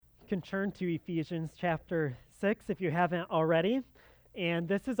can turn to Ephesians chapter 6 if you haven't already. And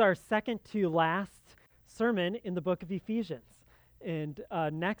this is our second to last sermon in the book of Ephesians. And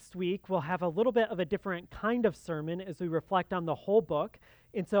next week, we'll have a little bit of a different kind of sermon as we reflect on the whole book.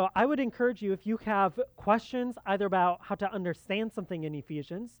 And so I would encourage you, if you have questions either about how to understand something in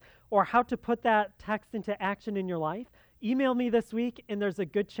Ephesians or how to put that text into action in your life, email me this week, and there's a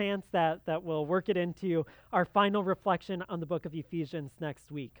good chance that we'll work it into our final reflection on the book of Ephesians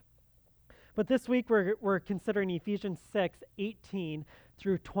next week. But this week, we're considering Ephesians 6:18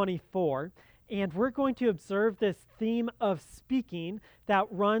 through 24. And we're going to observe this theme of speaking that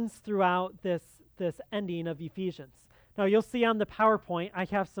runs throughout this ending of Ephesians. Now, you'll see on the PowerPoint, I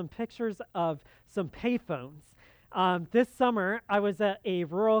have some pictures of some payphones. This summer, I was at a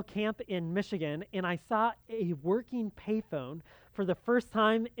rural camp in Michigan, and I saw a working payphone for the first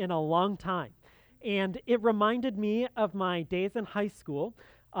time in a long time. And it reminded me of my days in high school.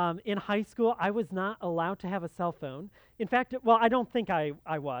 In high school, I was not allowed to have a cell phone. In fact, well, I don't think I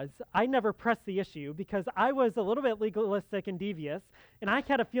was. I never pressed the issue because I was a little bit legalistic and devious, and I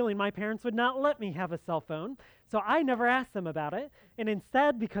had a feeling my parents would not let me have a cell phone, so I never asked them about it. And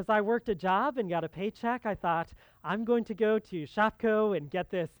instead, because I worked a job and got a paycheck, I thought, I'm going to go to Shopko and get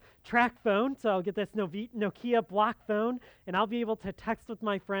this track phone, so I'll get this Nokia block phone, and I'll be able to text with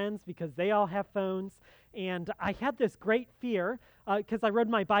my friends because they all have phones. And I had this great fear, because I rode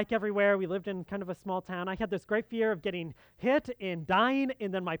my bike everywhere. We lived in kind of a small town. I had this great fear of getting hit and dying,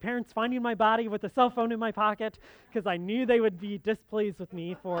 and then my parents finding my body with a cell phone in my pocket, because I knew they would be displeased with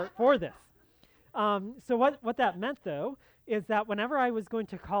me for this. So what that meant, though, is that whenever I was going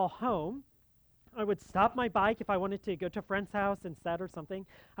to call home, I would stop my bike if I wanted to go to a friend's house instead or something.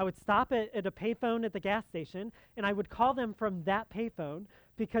 I would stop at a payphone at the gas station, and I would call them from that payphone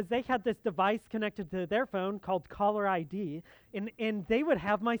because they had this device connected to their phone called caller ID, and they would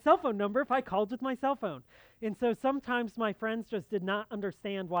have my cell phone number if I called with my cell phone. And so sometimes my friends just did not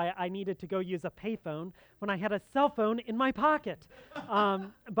understand why I needed to go use a payphone when I had a cell phone in my pocket.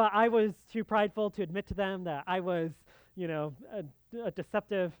 But I was too prideful to admit to them that I was, a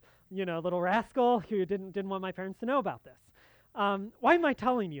deceptive little rascal who didn't want my parents to know about this. Why am I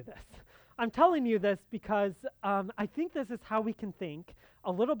telling you this? I'm telling you this because I think this is how we can think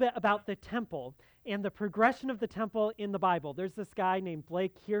a little bit about the temple and the progression of the temple in the Bible. There's this guy named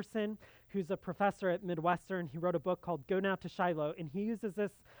Blake Hearson who's a professor at Midwestern. He wrote a book called Go Now to Shiloh, and he uses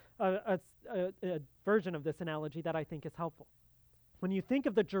this a version of this analogy that I think is helpful. When you think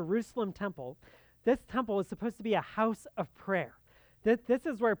of the Jerusalem temple, this temple is supposed to be a house of prayer. This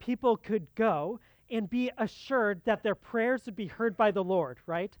is where people could go and be assured that their prayers would be heard by the Lord,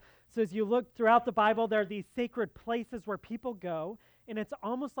 right? So as you look throughout the Bible, there are these sacred places where people go, and it's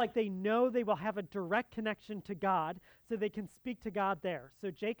almost like they know they will have a direct connection to God, so they can speak to God there.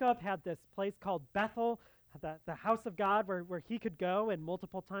 So Jacob had this place called Bethel, the house of God, where he could go, and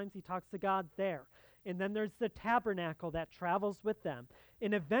multiple times he talks to God there. And then there's the tabernacle that travels with them.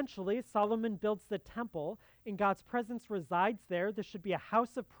 And eventually, Solomon builds the temple, and God's presence resides there. This should be a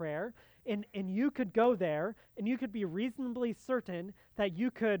house of prayer, and you could go there, and you could be reasonably certain that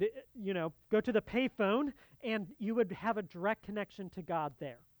you could, go to the payphone, and you would have a direct connection to God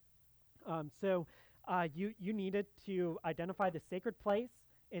there. So you needed to identify the sacred place,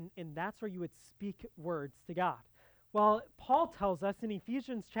 and that's where you would speak words to God. Well, Paul tells us in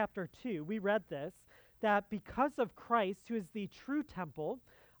Ephesians chapter 2, we read this, that because of Christ, who is the true temple,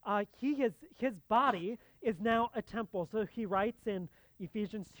 his body is now a temple. So he writes in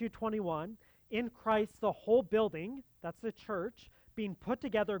Ephesians 2:21, in Christ the whole building, that's the church, being put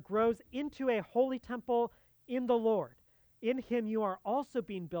together grows into a holy temple in the Lord. In him you are also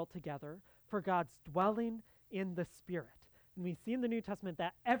being built together for God's dwelling in the Spirit. And we see in the New Testament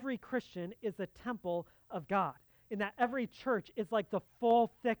that every Christian is a temple of God, and that every church is like the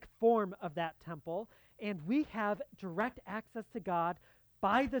full, thick form of that temple, and we have direct access to God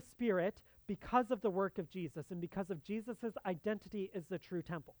by the Spirit because of the work of Jesus and because of Jesus' identity as the true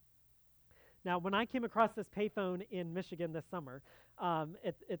temple. Now, when I came across this payphone in Michigan this summer,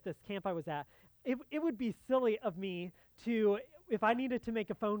 at this camp I was at, it would be silly of me to, if I needed to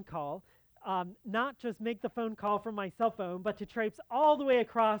make a phone call, not just make the phone call from my cell phone, but to traipse all the way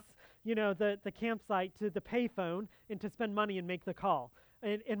across the campsite to the payphone and to spend money and make the call.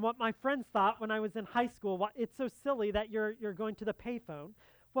 And what my friends thought when I was in high school, it's so silly that you're going to the payphone.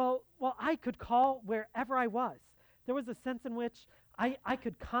 Well, I could call wherever I was. There was a sense in which I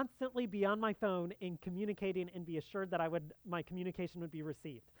could constantly be on my phone and communicating and be assured that my communication would be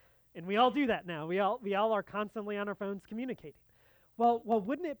received. And we all do that now. We all are constantly on our phones communicating. Well,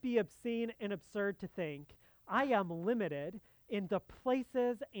 wouldn't it be obscene and absurd to think I am limited in the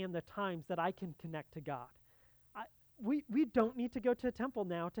places and the times that I can connect to God. I, we don't need to go to a temple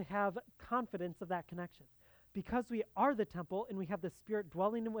now to have confidence of that connection. Because we are the temple and we have the Spirit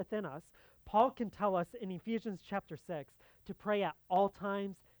dwelling within us, Paul can tell us in Ephesians chapter 6 to pray at all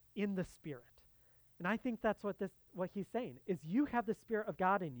times in the Spirit. And I think that's what he's saying, is you have the Spirit of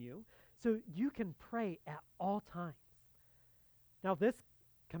God in you, so you can pray at all times. Now, this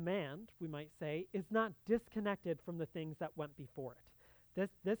command, we might say, is not disconnected from the things that went before it.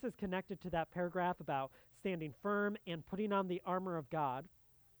 This is connected to that paragraph about standing firm and putting on the armor of God.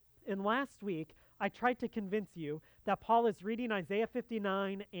 And last week, I tried to convince you that Paul is reading Isaiah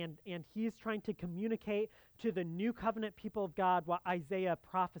 59 and he's trying to communicate to the new covenant people of God what Isaiah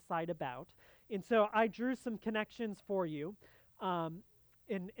prophesied about. And so I drew some connections for you.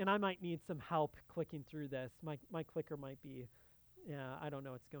 And I might need some help clicking through this. My clicker might be, I don't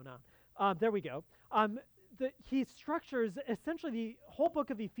know what's going on. There we go. He structures essentially the whole book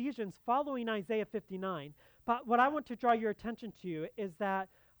of Ephesians following Isaiah 59. But what I want to draw your attention to is that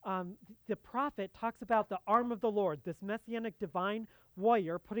the prophet talks about the arm of the Lord, this messianic divine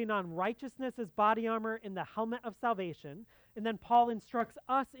warrior putting on righteousness as body armor and the helmet of salvation. And then Paul instructs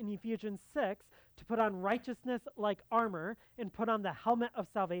us in Ephesians 6 to put on righteousness like armor and put on the helmet of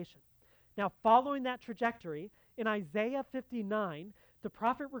salvation. Now, following that trajectory, in Isaiah 59, the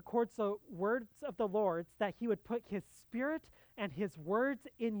prophet records the words of the Lord that he would put his spirit and his words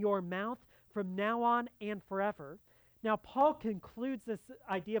in your mouth from now on and forever. Now, Paul concludes this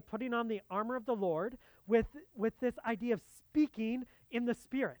idea of putting on the armor of the Lord with this idea of speaking in the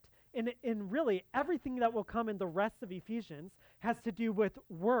Spirit. And really, everything that will come in the rest of Ephesians has to do with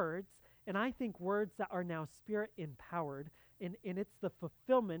words, and I think words that are now Spirit-empowered, and it's the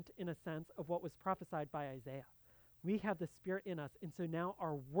fulfillment, in a sense, of what was prophesied by Isaiah. We have the Spirit in us, and so now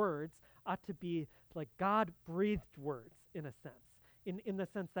our words ought to be like God-breathed words, in a sense, in the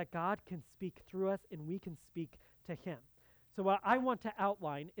sense that God can speak through us and we can speak to him. So what I want to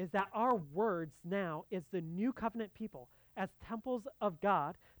outline is that our words now, as the new covenant people, as temples of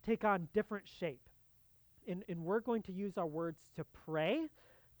God, take on different shape. And we're going to use our words to pray,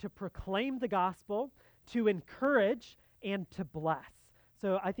 to proclaim the gospel, to encourage, and to bless.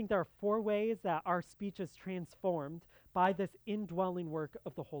 So I think there are 4 ways that our speech is transformed by this indwelling work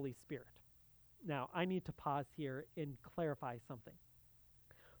of the Holy Spirit. Now, I need to pause here and clarify something.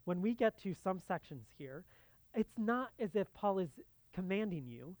 When we get to some sections here, it's not as if Paul is commanding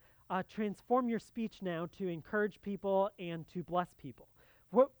you, transform your speech now to encourage people and to bless people.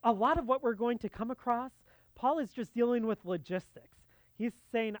 A lot of what we're going to come across, Paul is just dealing with logistics. He's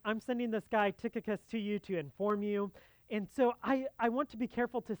saying, I'm sending this guy Tychicus to you to inform you. And so I want to be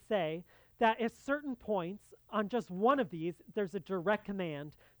careful to say that at certain points on just one of these, there's a direct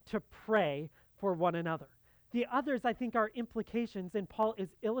command to pray for one another. The others, I think, are implications, and Paul is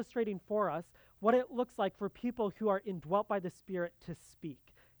illustrating for us what it looks like for people who are indwelt by the Spirit to speak.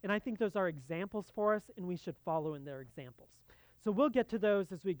 And I think those are examples for us, and we should follow in their examples. So we'll get to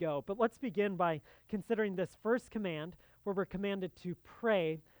those as we go, but let's begin by considering this first command where we're commanded to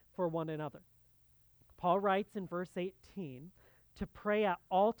pray for one another. Paul writes in verse 18, to pray at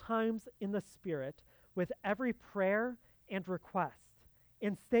all times in the Spirit with every prayer and request,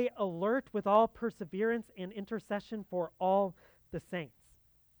 and stay alert with all perseverance and intercession for all the saints.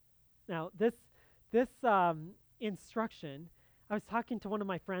 Now, this instruction, I was talking to one of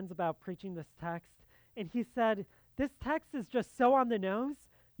my friends about preaching this text, and he said, this text is just so on the nose,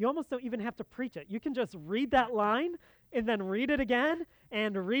 you almost don't even have to preach it. You can just read that line and then read it again,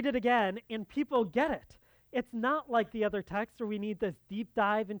 and people get it. It's not like the other texts where we need this deep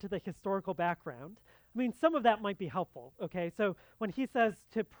dive into the historical background. I mean, some of that might be helpful, okay? So when he says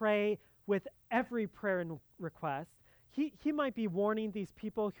to pray with every prayer and request, he might be warning these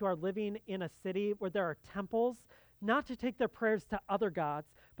people who are living in a city where there are temples not to take their prayers to other gods,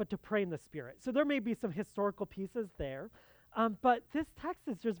 but to pray in the Spirit. So there may be some historical pieces there, but this text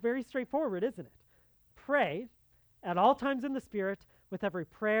is just very straightforward, isn't it? Pray at all times in the Spirit with every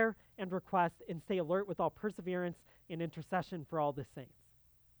prayer and request, and stay alert with all perseverance and intercession for all the saints.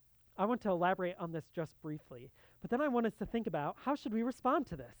 I want to elaborate on this just briefly, but then I want us to think about how should we respond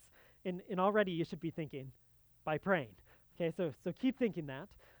to this? And already you should be thinking, by praying. Okay, so keep thinking that.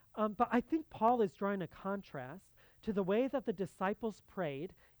 But I think Paul is drawing a contrast to the way that the disciples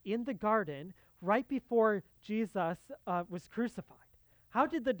prayed in the garden right before Jesus was crucified. How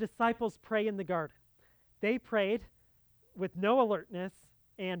did the disciples pray in the garden? They prayed with no alertness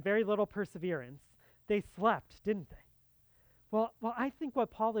and very little perseverance. They slept, didn't they? Well, I think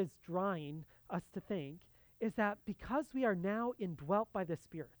what Paul is drawing us to think is that because we are now indwelt by the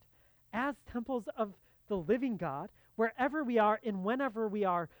Spirit, as temples of the living God, wherever we are and whenever we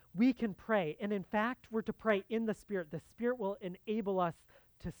are, we can pray. And in fact, we're to pray in the Spirit. The Spirit will enable us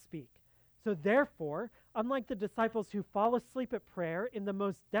to speak. So therefore, unlike the disciples who fall asleep at prayer in the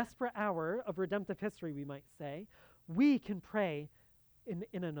most desperate hour of redemptive history, we might say, we can pray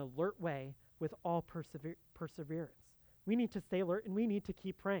in an alert way with all perseverance. We need to stay alert and we need to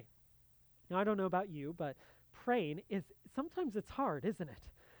keep praying. Now, I don't know about you, but praying sometimes it's hard, isn't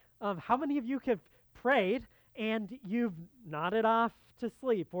it? How many of you have prayed and you've nodded off to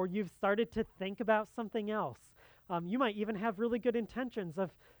sleep, or you've started to think about something else? You might even have really good intentions of,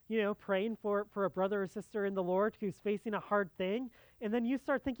 praying for a brother or sister in the Lord who's facing a hard thing, and then you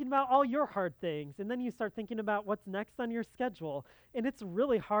start thinking about all your hard things, and then you start thinking about what's next on your schedule, and it's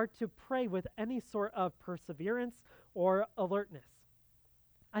really hard to pray with any sort of perseverance or alertness.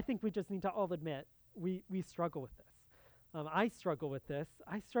 I think we just need to all admit we struggle with this. I struggle with this.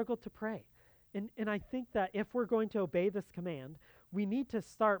 I struggle to pray. And I think that if we're going to obey this command, we need to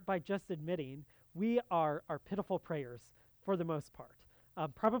start by just admitting we are pitiful prayers for the most part.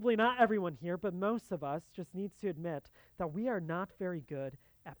 Probably not everyone here, but most of us just needs to admit that we are not very good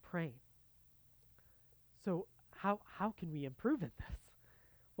at praying. So how can we improve at this?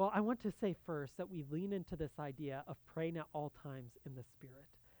 Well, I want to say first that we lean into this idea of praying at all times in the Spirit.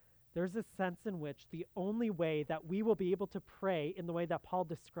 There's a sense in which the only way that we will be able to pray in the way that Paul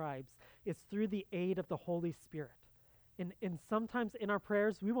describes is through the aid of the Holy Spirit. And sometimes in our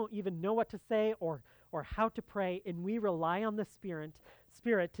prayers, we won't even know what to say or how to pray, and we rely on the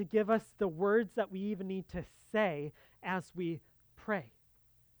Spirit to give us the words that we even need to say as we pray.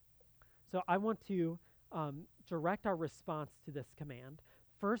 So I want to direct our response to this command,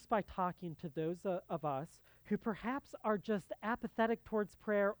 first by talking to those of us who perhaps are just apathetic towards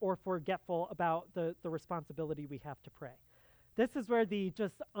prayer or forgetful about the responsibility we have to pray. This is where the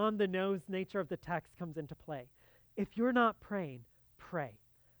just on-the-nose nature of the text comes into play. If you're not praying, pray.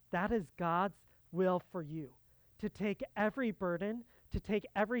 That is God's will for you, to take every burden, to take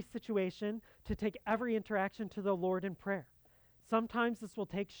every situation, to take every interaction to the Lord in prayer. Sometimes this will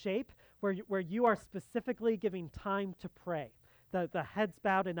take shape where you are specifically giving time to pray, the heads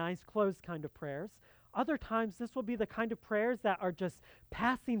bowed and eyes closed kind of prayers. Other times this will be the kind of prayers that are just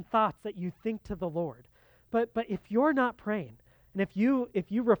passing thoughts that you think to the Lord. But if you're not praying, and if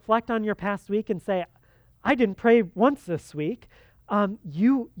you reflect on your past week and say, I didn't pray once this week,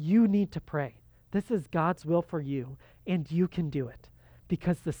 you need to pray. This is God's will for you, and you can do it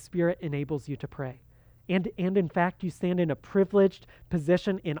because the Spirit enables you to pray. And in fact, you stand in a privileged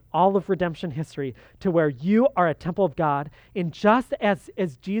position in all of redemption history to where you are a temple of God. And just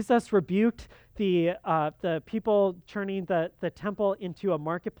as Jesus rebuked the people turning the temple into a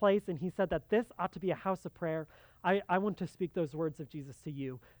marketplace, and he said that this ought to be a house of prayer, I want to speak those words of Jesus to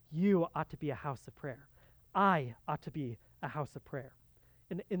you. You ought to be a house of prayer. I ought to be a house of prayer.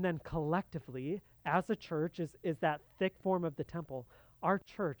 And then collectively, as a church, is that thick form of the temple, our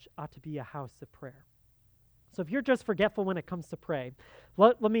church ought to be a house of prayer. So if you're just forgetful when it comes to pray,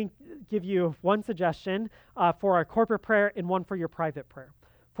 let me give you one suggestion for our corporate prayer and one for your private prayer.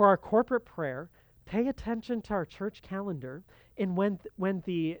 For our corporate prayer, pay attention to our church calendar, and when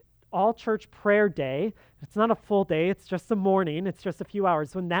the all-church prayer day, it's not a full day, it's just a morning, it's just a few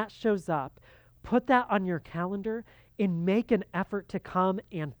hours, when that shows up, put that on your calendar and make an effort to come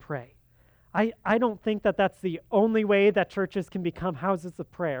and pray. I don't think that that's the only way that churches can become houses of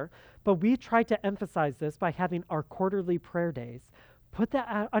prayer, but we try to emphasize this by having our quarterly prayer days. Put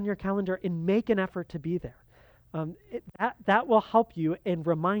that on your calendar and make an effort to be there. That will help you and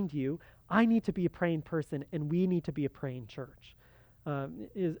remind you, I need to be a praying person and we need to be a praying church.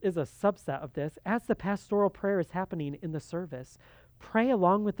 Is a subset of this. As the pastoral prayer is happening in the service, pray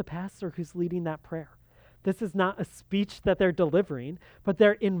along with the pastor who's leading that prayer. This is not a speech that they're delivering, but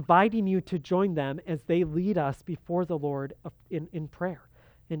they're inviting you to join them as they lead us before the Lord in prayer.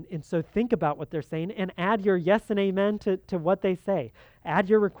 And so think about what they're saying and add your yes and amen to what they say. Add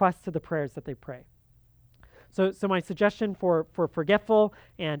your requests to the prayers that they pray. So my suggestion for forgetful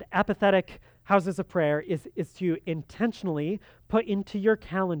and apathetic houses of prayer is to intentionally put into your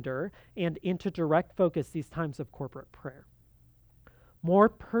calendar and into direct focus these times of corporate prayer. More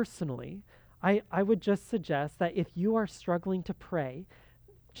personally, I would just suggest that if you are struggling to pray,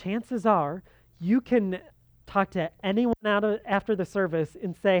 chances are you can talk to anyone after the service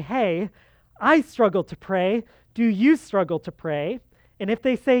and say, hey, I struggle to pray. Do you struggle to pray? And if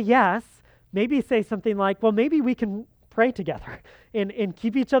they say yes, maybe say something like, well, maybe we can pray together and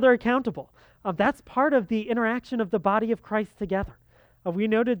keep each other accountable. That's part of the interaction of the body of Christ together. We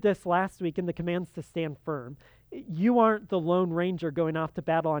noted this last week in the commands to stand firm. You aren't the Lone Ranger going off to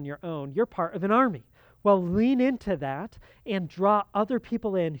battle on your own. You're part of an army. Well, lean into that and draw other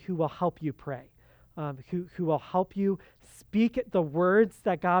people in who will help you pray, who will help you speak the words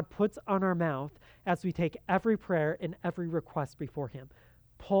that God puts on our mouth as we take every prayer and every request before Him.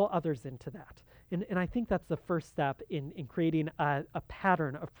 Pull others into that. And I think that's the first step in creating a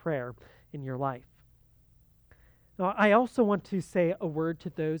pattern of prayer in your life. Now, I also want to say a word to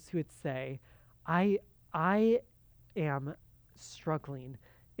those who would say, I am struggling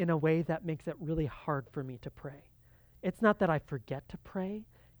in a way that makes it really hard for me to pray. It's not that I forget to pray.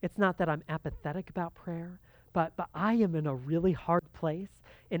 It's not that I'm apathetic about prayer, but I am in a really hard place,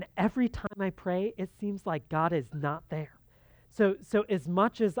 and every time I pray, it seems like God is not there. So as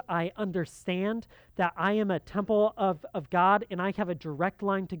much as I understand that I am a temple of God and I have a direct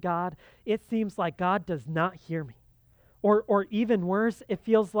line to God, it seems like God does not hear me. Or even worse, it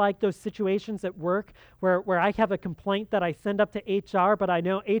feels like those situations at work where I have a complaint that I send up to HR, but I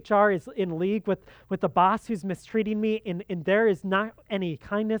know HR is in league with the boss who's mistreating me, and there is not any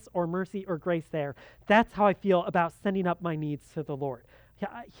kindness or mercy or grace there. That's how I feel about sending up my needs to the Lord.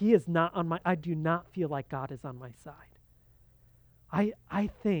 He is not on I do not feel like God is on my side. I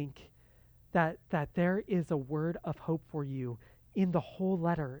think that there is a word of hope for you in the whole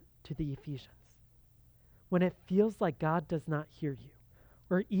letter to the Ephesians. When it feels like God does not hear you,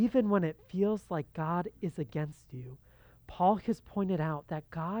 or even when it feels like God is against you, Paul has pointed out that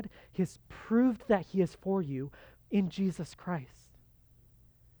God has proved that He is for you in Jesus Christ.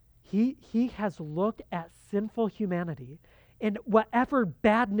 He has looked at sinful humanity, and whatever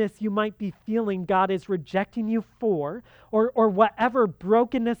badness you might be feeling God is rejecting you for, or whatever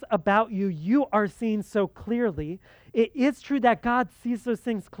brokenness about you you are seeing so clearly, it is true that God sees those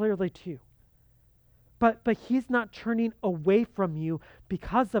things clearly too. But He's not turning away from you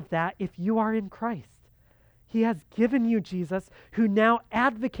because of that if you are in Christ. He has given you Jesus, who now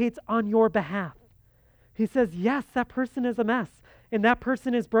advocates on your behalf. He says, yes, that person is a mess, and that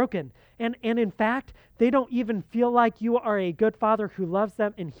person is broken. And in fact, they don't even feel like you are a good father who loves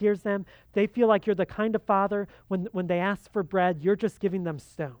them and hears them. They feel like you're the kind of father, when they ask for bread, you're just giving them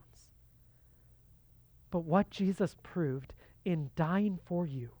stones. But what Jesus proved in dying for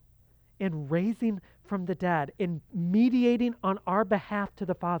you, in raising from the dead, in mediating on our behalf to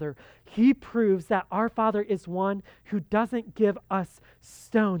the Father, He proves that our Father is one who doesn't give us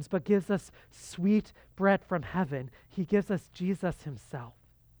stones, but gives us sweet bread from heaven. He gives us Jesus Himself.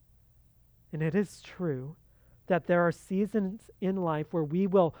 And it is true that there are seasons in life where we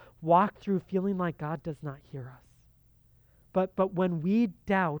will walk through feeling like God does not hear us. But when we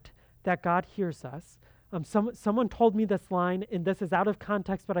doubt that God hears us, someone told me this line, and this is out of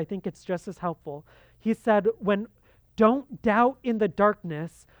context, but I think it's just as helpful. He said, don't doubt in the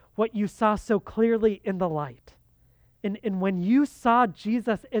darkness what you saw so clearly in the light. And when you saw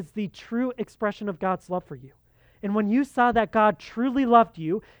Jesus as the true expression of God's love for you, and when you saw that God truly loved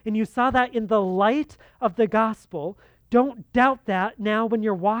you, and you saw that in the light of the gospel, don't doubt that now when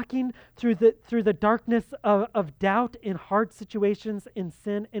you're walking through the darkness of doubt in hard situations, in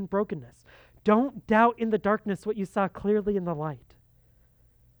sin and brokenness. Don't doubt in the darkness what you saw clearly in the light.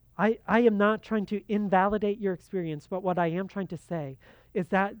 I am not trying to invalidate your experience, but what I am trying to say is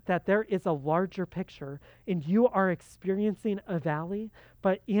that there is a larger picture, and you are experiencing a valley,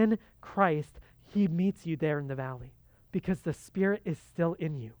 but in Christ, He meets you there in the valley because the Spirit is still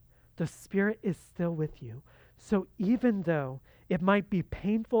in you. The Spirit is still with you. So even though it might be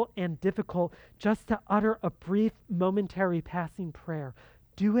painful and difficult just to utter a brief, momentary passing prayer,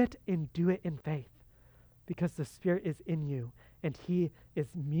 do it and do it in faith, because the Spirit is in you and He is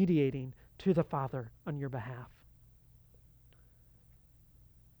mediating to the Father on your behalf.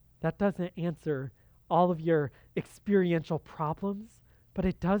 That doesn't answer all of your experiential problems, but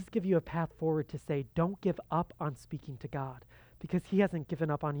it does give you a path forward to say, don't give up on speaking to God, because He hasn't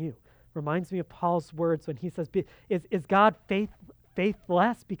given up on you. Reminds me of Paul's words when he says, is God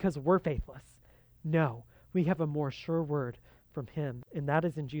faithless because we're faithless? No, we have a more sure word from Him, and that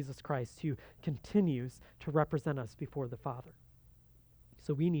is in Jesus Christ, who continues to represent us before the Father.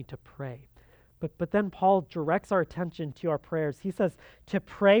 So we need to pray. But then Paul directs our attention to our prayers. He says to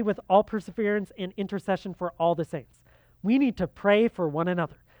pray with all perseverance and intercession for all the saints. We need to pray for one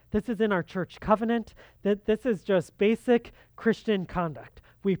another. This is in our church covenant. This is just basic Christian conduct.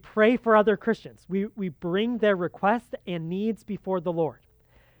 We pray for other Christians. We bring their requests and needs before the Lord.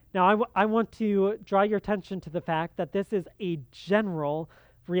 Now, I want to draw your attention to the fact that this is a general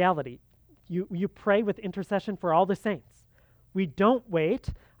reality. You pray with intercession for all the saints. We don't wait.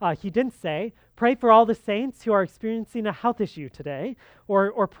 He didn't say, pray for all the saints who are experiencing a health issue today,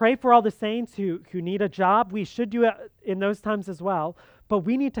 or pray for all the saints who need a job. We should do it in those times as well. but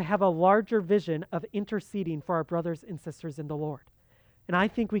we need to have a larger vision of interceding for our brothers and sisters in the Lord. And I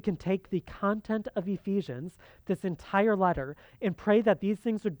think we can take the content of Ephesians, this entire letter, and pray that these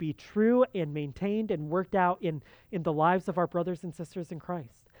things would be true and maintained and worked out in the lives of our brothers and sisters in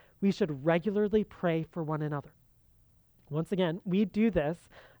Christ. We should regularly pray for one another. Once again, we do this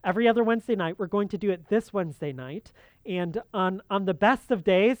every other Wednesday night. We're going to do it this Wednesday night. And on the best of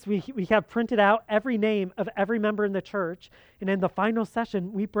days, we have printed out every name of every member in the church. And in the final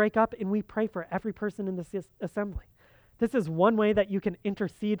session, we break up and we pray for every person in this assembly. This is one way that you can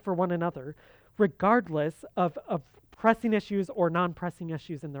intercede for one another, regardless of pressing issues or non-pressing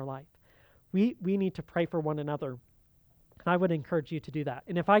issues in their life. We need to pray for one another. And I would encourage you to do that.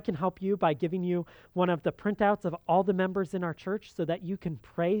 And if I can help you by giving you one of the printouts of all the members in our church so that you can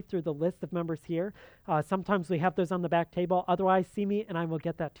pray through the list of members here, sometimes we have those on the back table. Otherwise, see me and I will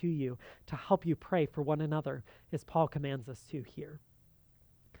get that to you to help you pray for one another as Paul commands us to here.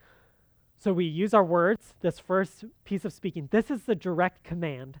 So we use our words, this first piece of speaking. This is the direct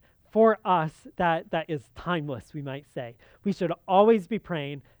command for us that is timeless, we might say. We should always be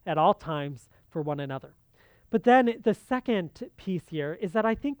praying at all times for one another. But then the second piece here is that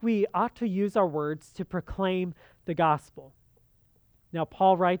I think we ought to use our words to proclaim the gospel. Now,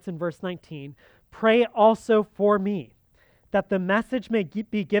 Paul writes in verse 19, "Pray also for me, that the message may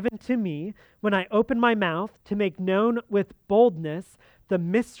be given to me when I open my mouth to make known with boldness the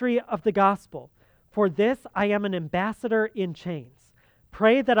mystery of the gospel. For this I am an ambassador in chains.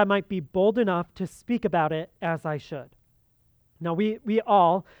 Pray that I might be bold enough to speak about it as I should." Now, we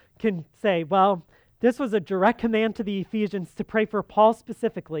all can say, well, this was a direct command to the Ephesians to pray for Paul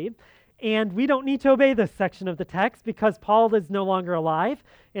specifically, and we don't need to obey this section of the text because Paul is no longer alive,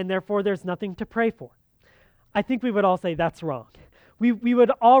 and therefore there's nothing to pray for. I think we would all say that's wrong. We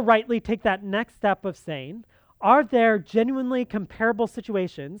would all rightly take that next step of saying, are there genuinely comparable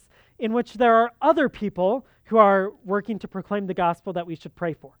situations in which there are other people who are working to proclaim the gospel that we should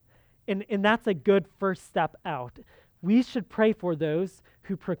pray for? And that's a good first step out. We should pray for those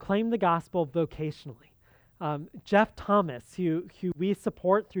who proclaim the gospel vocationally. Jeff Thomas, who we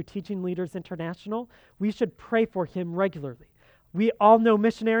support through Teaching Leaders International, we should pray for him regularly. We all know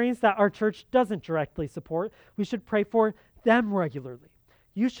missionaries that our church doesn't directly support. We should pray for them regularly.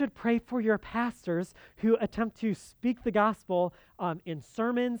 You should pray for your pastors who attempt to speak the gospel in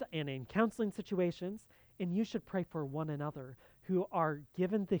sermons and in counseling situations, and you should pray for one another who are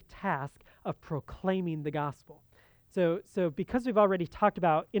given the task of proclaiming the gospel. So because we've already talked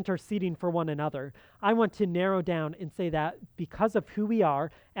about interceding for one another, I want to narrow down and say that because of who we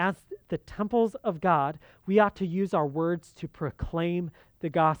are as the temples of God, we ought to use our words to proclaim the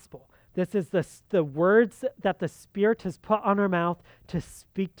gospel. This is the words that the Spirit has put on our mouth to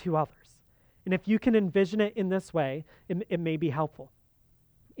speak to others. And if you can envision it in this way, it may be helpful.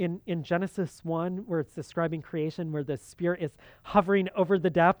 In Genesis 1, where it's describing creation, where the Spirit is hovering over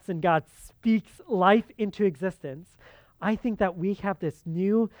the depths and God speaks life into existence, I think that we have this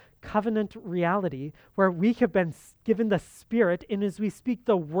new covenant reality where we have been given the Spirit, and as we speak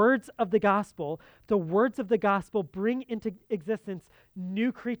the words of the gospel bring into existence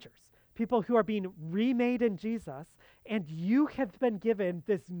new creatures. People who are being remade in Jesus, and you have been given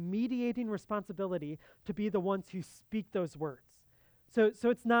this mediating responsibility to be the ones who speak those words. So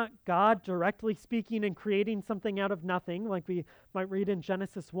it's not God directly speaking and creating something out of nothing like we might read in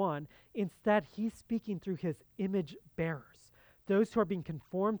Genesis 1. Instead, he's speaking through his image bearers, those who are being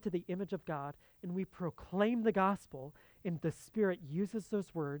conformed to the image of God, and we proclaim the gospel, and the Spirit uses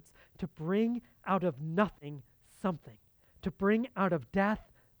those words to bring out of nothing something, to bring out of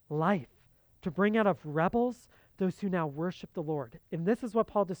death life, to bring out of rebels those who now worship the Lord. And this is what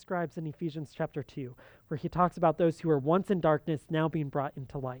Paul describes in Ephesians chapter 2, where he talks about those who were once in darkness now being brought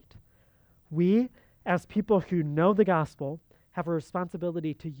into light. We, as people who know the gospel, have a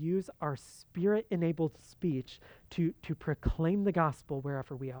responsibility to use our Spirit-enabled speech to proclaim the gospel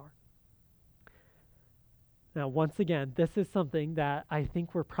wherever we are. Now, once again, this is something that I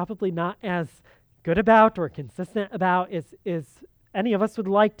think we're probably not as good about or consistent about as any of us would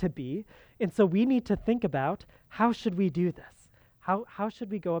like to be. And so we need to think about, how should we do this? How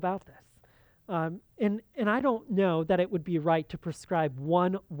should we go about this? And I don't know that it would be right to prescribe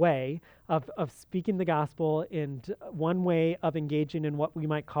one way of speaking the gospel and one way of engaging in what we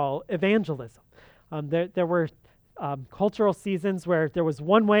might call evangelism. There were cultural seasons where there was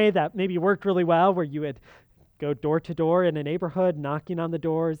one way that maybe worked really well, where you would go door to door in a neighborhood, knocking on the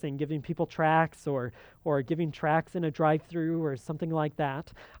doors and giving people tracts, or giving tracts in a drive-through or something like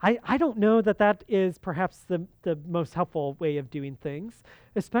that. I don't know that that is perhaps the most helpful way of doing things,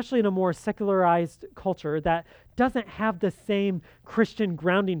 especially in a more secularized culture that doesn't have the same Christian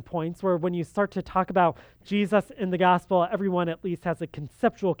grounding points, where when you start to talk about Jesus in the gospel, everyone at least has a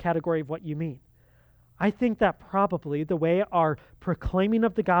conceptual category of what you mean. I think that probably the way our proclaiming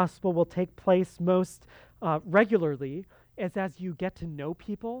of the gospel will take place most regularly is as you get to know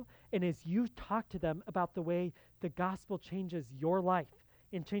people and as you talk to them about the way the gospel changes your life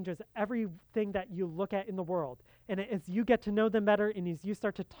and changes everything that you look at in the world. And as you get to know them better and as you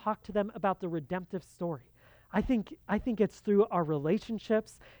start to talk to them about the redemptive story, I think it's through our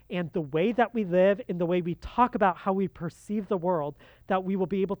relationships and the way that we live and the way we talk about how we perceive the world that we will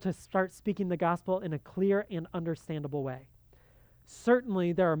be able to start speaking the gospel in a clear and understandable way.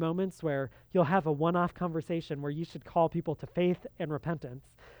 Certainly, there are moments where you'll have a one-off conversation where you should call people to faith and repentance.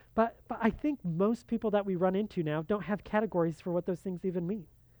 But I think most people that we run into now don't have categories for what those things even mean.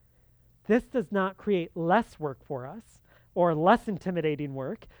 This does not create less work for us or less intimidating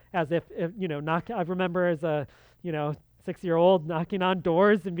work, as if I remember as a 6-year-old knocking on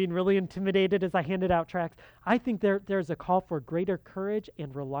doors and being really intimidated as I handed out tracts. I think there's a call for greater courage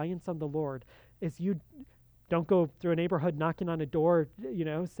and reliance on the Lord as you don't go through a neighborhood knocking on a door,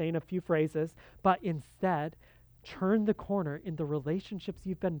 saying a few phrases, but instead turn the corner in the relationships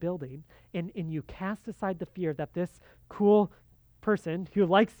you've been building, and you cast aside the fear that this cool person who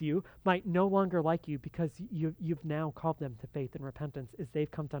likes you might no longer like you because you've now called them to faith and repentance as they've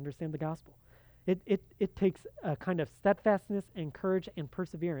come to understand the gospel. It takes a kind of steadfastness and courage and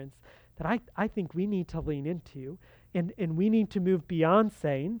perseverance that I think we need to lean into, and we need to move beyond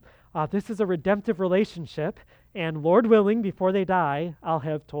saying, this is a redemptive relationship, and Lord willing, before they die, I'll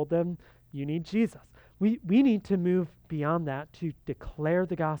have told them, you need Jesus. We need to move beyond that to declare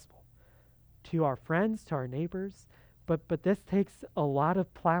the gospel to our friends, to our neighbors, but this takes a lot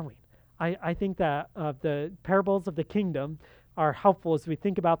of plowing. I think that the parables of the kingdom are helpful as we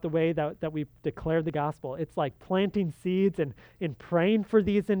think about the way that we declare the gospel. It's like planting seeds and praying for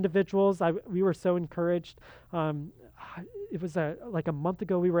these individuals. We were so encouraged. It was like a month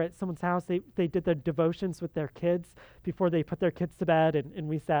ago, we were at someone's house. They did the devotions with their kids before they put their kids to bed, and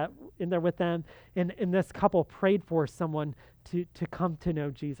we sat in there with them. And this couple prayed for someone to come to know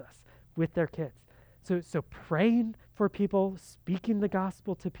Jesus with their kids. So praying for people, speaking the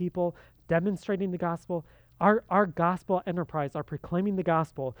gospel to people, demonstrating the gospel. Our gospel enterprise, our proclaiming the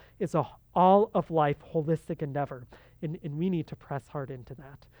gospel, is a all-of-life holistic endeavor, and we need to press hard into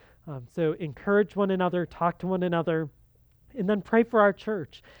that. So encourage one another, talk to one another, and then pray for our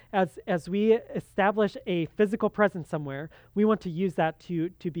church. As we establish a physical presence somewhere, we want to use that to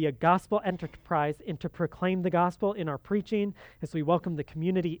be a gospel enterprise and to proclaim the gospel in our preaching, as we welcome the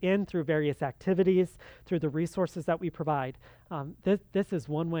community in through various activities, through the resources that we provide. This is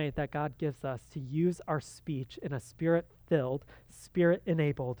one way that God gives us to use our speech in a spirit-filled,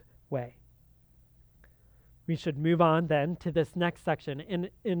 spirit-enabled way. We should move on then to this next section,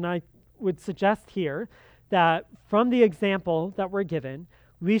 and I would suggest here that from the example that we're given,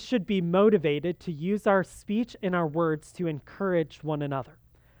 we should be motivated to use our speech and our words to encourage one another.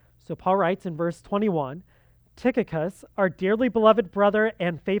 So Paul writes in verse 21, Tychicus, our dearly beloved brother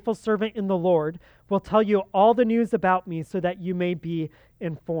and faithful servant in the Lord, will tell you all the news about me so that you may be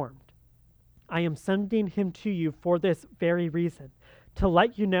informed. I am sending him to you for this very reason, to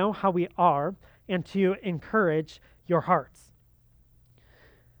let you know how we are and to encourage your hearts.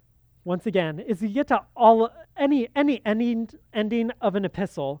 Once again, as we get to any ending of an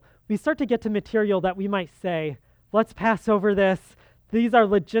epistle, we start to get to material that we might say, let's pass over this. These are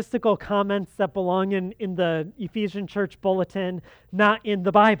logistical comments that belong in the Ephesian church bulletin, not in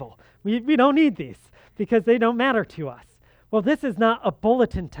the Bible. We don't need these because they don't matter to us. Well, this is not a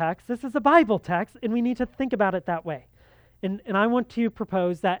bulletin text. This is a Bible text, and we need to think about it that way. And I want to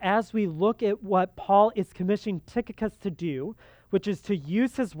propose that as we look at what Paul is commissioning Tychicus to do, which is to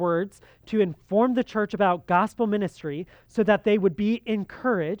use his words to inform the church about gospel ministry so that they would be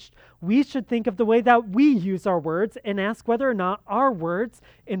encouraged, we should think of the way that we use our words and ask whether or not our words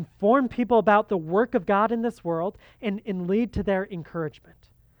inform people about the work of God in this world and lead to their encouragement.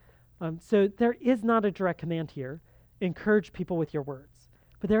 So there is not a direct command here, encourage people with your words.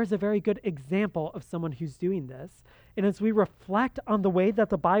 But there is a very good example of someone who's doing this. And as we reflect on the way that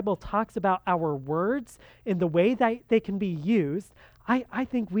the Bible talks about our words and the way that they can be used, I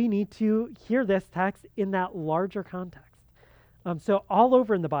think we need to hear this text in that larger context. So all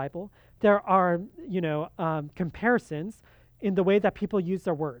over in the Bible, there are, comparisons in the way that people use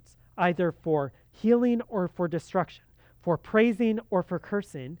their words, either for healing or for destruction, for praising or for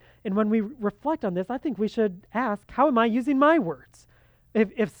cursing. And when we reflect on this, I think we should ask, how am I using my words?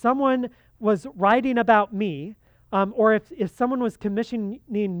 If someone was writing about me, or if someone was commissioning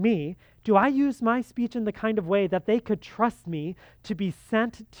me, do I use my speech in the kind of way that they could trust me to be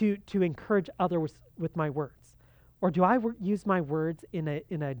sent to encourage others with my words? Or do I use my words in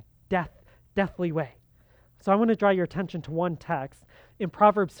a deathly way? So I want to draw your attention to one text. In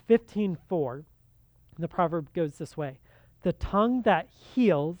Proverbs 15:4, the proverb goes this way: "The tongue that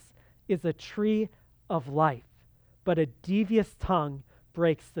heals is a tree of life, but a devious tongue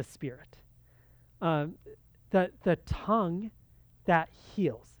breaks the spirit." The tongue that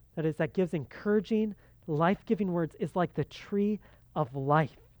heals, that is, that gives encouraging, life-giving words, is like the tree of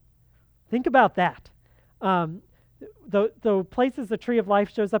life. Think about that. The places the tree of life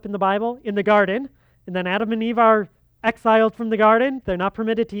shows up in the Bible, in the garden, and then Adam and Eve are exiled from the garden. They're not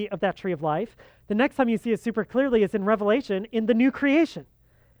permitted to eat of that tree of life. The next time you see it super clearly is in Revelation, in the new creation.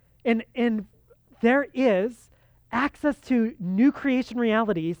 And there is access to new creation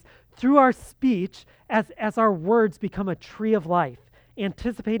realities through our speech as our words become a tree of life,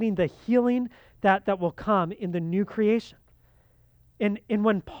 anticipating the healing that will come in the new creation. And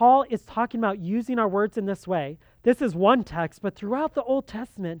when Paul is talking about using our words in this way, this is one text, but throughout the Old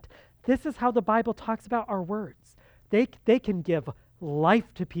Testament, this is how the Bible talks about our words. They can give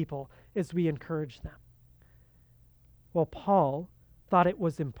life to people as we encourage them. Well, Paul thought it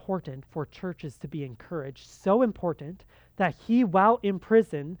was important for churches to be encouraged, so important that he, while in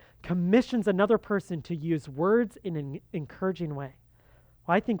prison, commissions another person to use words in an encouraging way.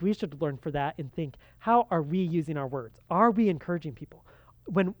 Well, I think we should learn for that and think, how are we using our words? Are we encouraging people?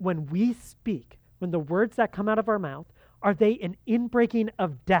 When we speak, when the words that come out of our mouth, are they an inbreaking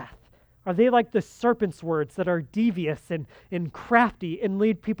of death? Are they like the serpent's words that are devious and crafty and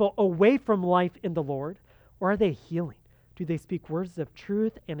lead people away from life in the Lord? Or are they healing? Do they speak words of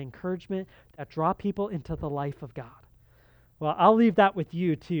truth and encouragement that draw people into the life of God? Well, I'll leave that with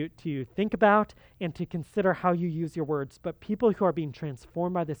you to think about and to consider how you use your words. But people who are being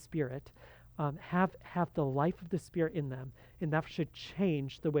transformed by the Spirit have the life of the Spirit in them, and that should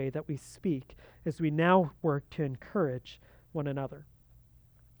change the way that we speak as we now work to encourage one another.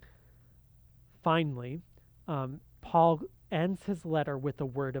 Finally, Paul ends his letter with a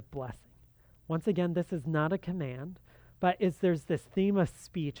word of blessing. Once again, this is not a command, but as there's this theme of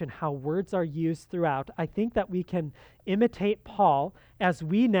speech and how words are used throughout, I think that we can imitate Paul as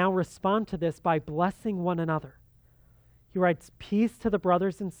we now respond to this by blessing one another. He writes, "Peace to the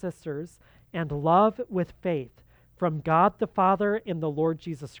brothers and sisters, and love with faith from God the Father and the Lord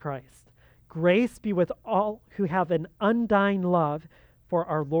Jesus Christ. Grace be with all who have an undying love for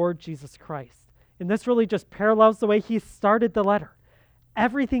our Lord Jesus Christ." And this really just parallels the way he started the letter.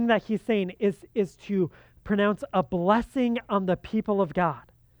 Everything that he's saying is to pronounce a blessing on the people of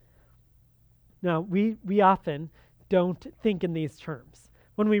God. Now, we often don't think in these terms.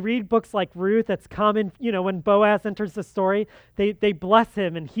 When we read books like Ruth, it's common, when Boaz enters the story, they bless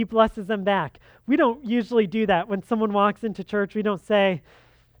him and he blesses them back. We don't usually do that. When someone walks into church, we don't say,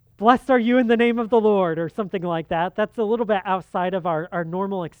 "Blessed are you in the name of the Lord," or something like that. That's a little bit outside of our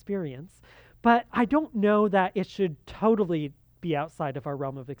normal experience. But I don't know that it should totally be outside of our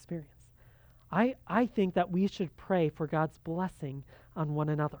realm of experience. I think that we should pray for God's blessing on one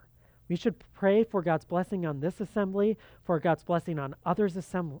another. We should pray for God's blessing on this assembly, for God's blessing on other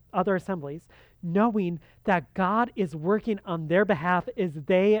assemblies, knowing that God is working on their behalf as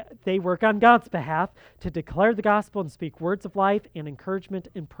they work on God's behalf to declare the gospel and speak words of life and encouragement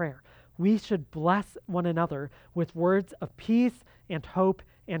and prayer. We should bless one another with words of peace and hope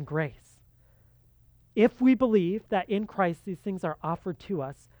and grace. If we believe that in Christ these things are offered to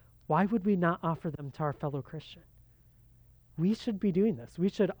us, why would we not offer them to our fellow Christian? We should be doing this. We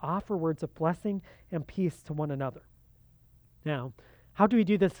should offer words of blessing and peace to one another. Now, how do we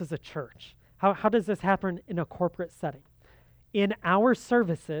do this as a church? How does this happen in a corporate setting? In our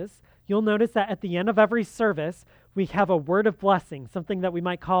services, you'll notice that at the end of every service, we have a word of blessing, something that we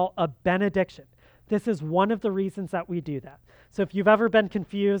might call a benediction. This is one of the reasons that we do that. So if you've ever been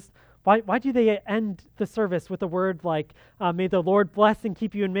confused, why do they end the service with a word like, "May the Lord bless and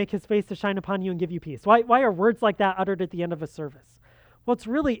keep you and make his face to shine upon you and give you peace"? Why are words like that uttered at the end of a service? Well, it's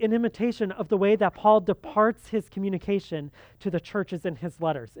really an imitation of the way that Paul departs his communication to the churches in his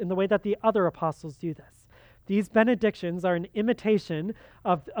letters, in the way that the other apostles do this. These benedictions are an imitation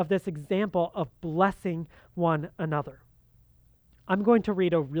of this example of blessing one another. I'm going to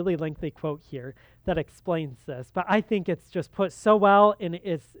read a really lengthy quote here that explains this, but I think it's just put so well and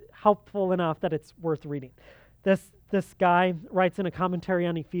is helpful enough that it's worth reading. This guy writes in a commentary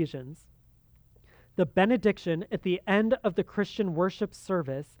on Ephesians, The benediction at the end of the Christian worship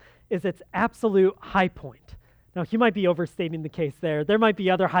service is its absolute high point. Now, he might be overstating the case there. There might be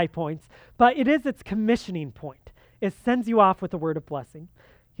other high points, but it is its commissioning point. It sends you off with a word of blessing.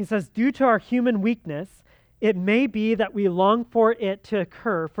 He says, due to our human weakness, it may be that we long for it to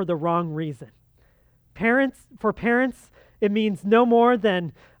occur for the wrong reason. For parents, it means no more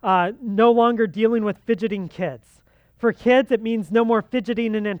than no longer dealing with fidgeting kids. For kids, it means no more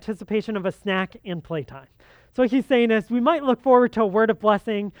fidgeting in anticipation of a snack and playtime. So what he's saying is we might look forward to a word of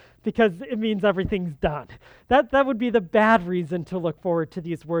blessing because it means everything's done. That would be the bad reason to look forward to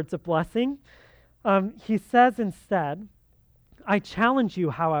these words of blessing. He says instead, I challenge you,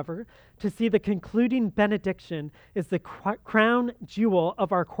 however, to see the concluding benediction is the crown jewel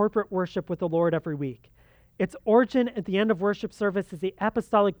of our corporate worship with the Lord every week. Its origin at the end of worship service is the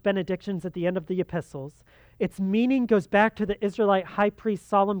apostolic benedictions at the end of the epistles. Its meaning goes back to the Israelite high priest's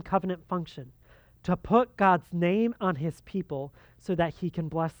solemn covenant function, to put God's name on his people so that he can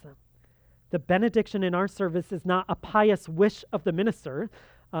bless them. The benediction in our service is not a pious wish of the minister.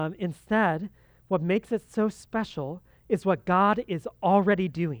 Instead, what makes it so special is what God is already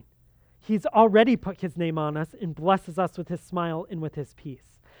doing. He's already put his name on us and blesses us with his smile and with his peace.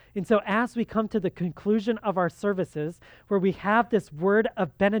 And so as we come to the conclusion of our services, where we have this word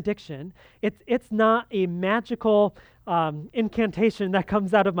of benediction, it's not a magical incantation that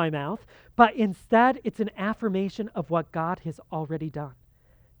comes out of my mouth, but instead it's an affirmation of what God has already done.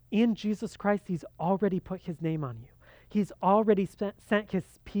 In Jesus Christ, he's already put his name on you. He's already sent his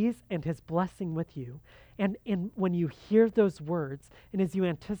peace and his blessing with you. And when you hear those words, and as you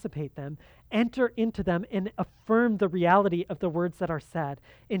anticipate them, enter into them and affirm the reality of the words that are said,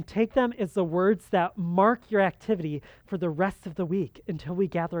 and take them as the words that mark your activity for the rest of the week until we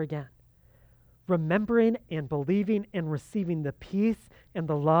gather again. Remembering and believing and receiving the peace and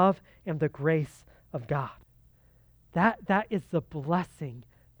the love and the grace of God. That is the blessing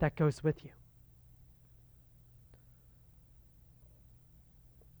that goes with you.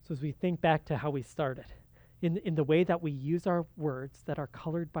 So as we think back to how we started, in the way that we use our words that are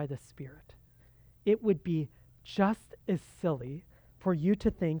colored by the Spirit, it would be just as silly for you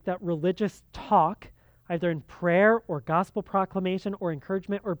to think that religious talk, either in prayer or gospel proclamation or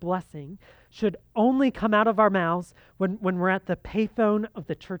encouragement or blessing, should only come out of our mouths when we're at the payphone of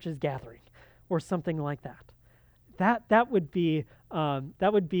the church's gathering or something like that. That would be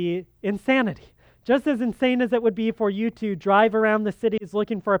insanity. Just as insane as it would be for you to drive around the cities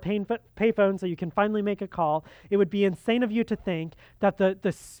looking for a payphone so you can finally make a call, it would be insane of you to think that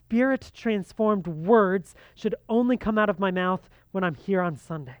the Spirit-transformed words should only come out of my mouth when I'm here on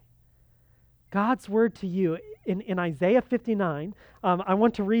Sunday. God's word to you in Isaiah 59, I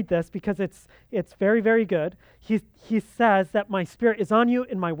want to read this because it's very, very good. He says that my Spirit is on you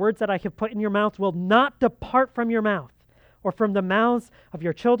and my words that I have put in your mouth will not depart from your mouth, or from the mouths of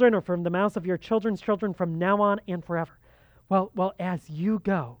your children, or from the mouths of your children's children from now on and forever. Well, as you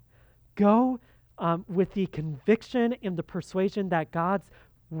go with the conviction and the persuasion that God's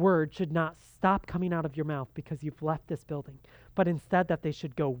word should not stop coming out of your mouth because you've left this building, but instead that they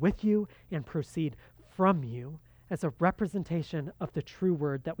should go with you and proceed from you as a representation of the true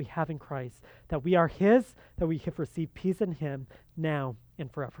word that we have in Christ, that we are his, that we have received peace in him now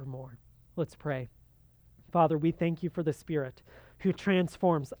and forevermore. Let's pray. Father, we thank you for the Spirit who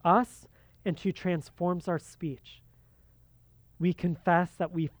transforms us and who transforms our speech. We confess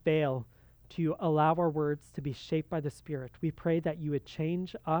that we fail to allow our words to be shaped by the Spirit. We pray that you would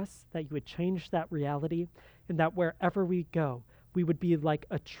change us, that you would change that reality, and that wherever we go, we would be like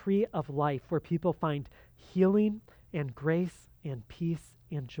a tree of life where people find healing and grace and peace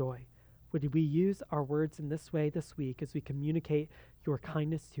and joy. Would we use our words in this way this week as we communicate your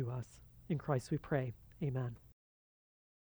kindness to us? In Christ we pray. Amen.